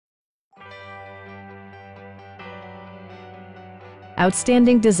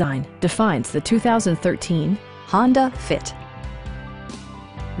Outstanding design defines the 2013 Honda Fit.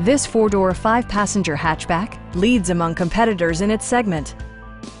 This four-door, five-passenger hatchback leads among competitors in its segment.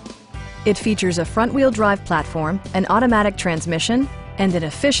 It features a front-wheel drive platform, an automatic transmission, and an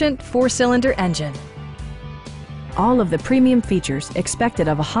efficient four-cylinder engine. All of the premium features expected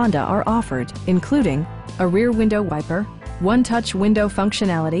of a Honda are offered, including a rear window wiper, one-touch window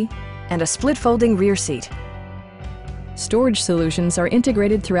functionality, and a split-folding rear seat. Storage solutions are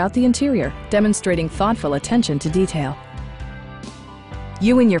integrated throughout the interior, demonstrating thoughtful attention to detail.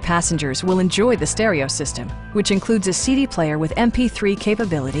 You and your passengers will enjoy the stereo system, which includes a CD player with MP3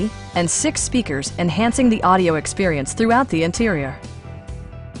 capability and 6 speakers enhancing the audio experience throughout the interior.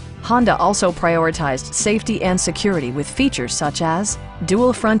 Honda also prioritized safety and security with features such as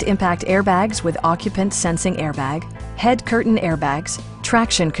dual front impact airbags with occupant sensing airbag, head curtain airbags,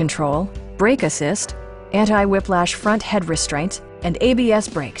 traction control, brake assist, anti-whiplash front head restraints, and ABS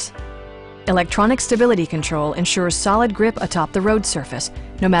brakes. Electronic stability control ensures solid grip atop the road surface,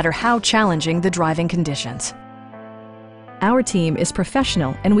 no matter how challenging the driving conditions. Our team is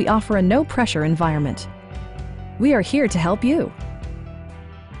professional and we offer a no-pressure environment. We are here to help you.